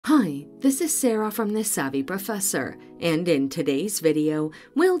Hi, this is Sarah from The Savvy Professor, and in today's video,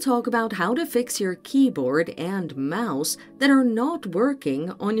 we'll talk about how to fix your keyboard and mouse that are not working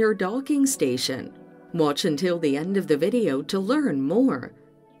on your docking station. Watch until the end of the video to learn more.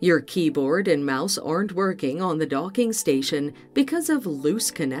 Your keyboard and mouse aren't working on the docking station because of loose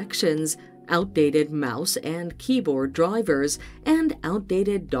connections, outdated mouse and keyboard drivers, and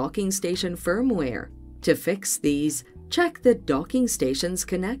outdated docking station firmware. To fix these, check the docking station's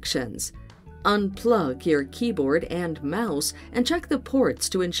connections. Unplug your keyboard and mouse and check the ports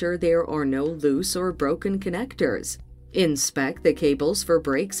to ensure there are no loose or broken connectors. Inspect the cables for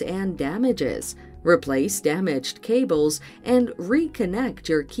breaks and damages. Replace damaged cables and reconnect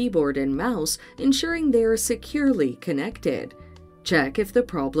your keyboard and mouse, ensuring they're securely connected. Check if the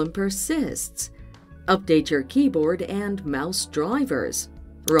problem persists. Update your keyboard and mouse drivers.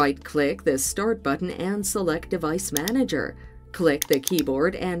 Right-click the Start button and select Device Manager. Click the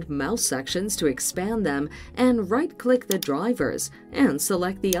keyboard and mouse sections to expand them, and right-click the drivers and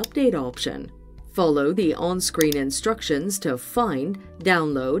select the Update option. Follow the on-screen instructions to find,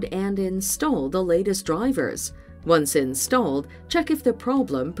 download, and install the latest drivers. Once installed, check if the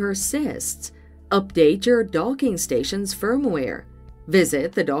problem persists. Update your docking station's firmware.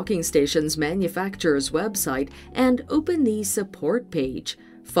 Visit the docking station's manufacturer's website and open the Support page.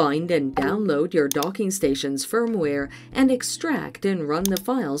 Find and download your docking station's firmware and extract and run the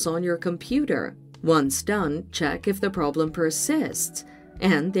files on your computer. Once done, check if the problem persists.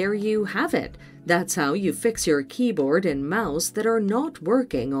 And there you have it. That's how you fix your keyboard and mouse that are not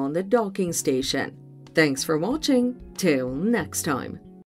working on the docking station. Thanks for watching. Till next time.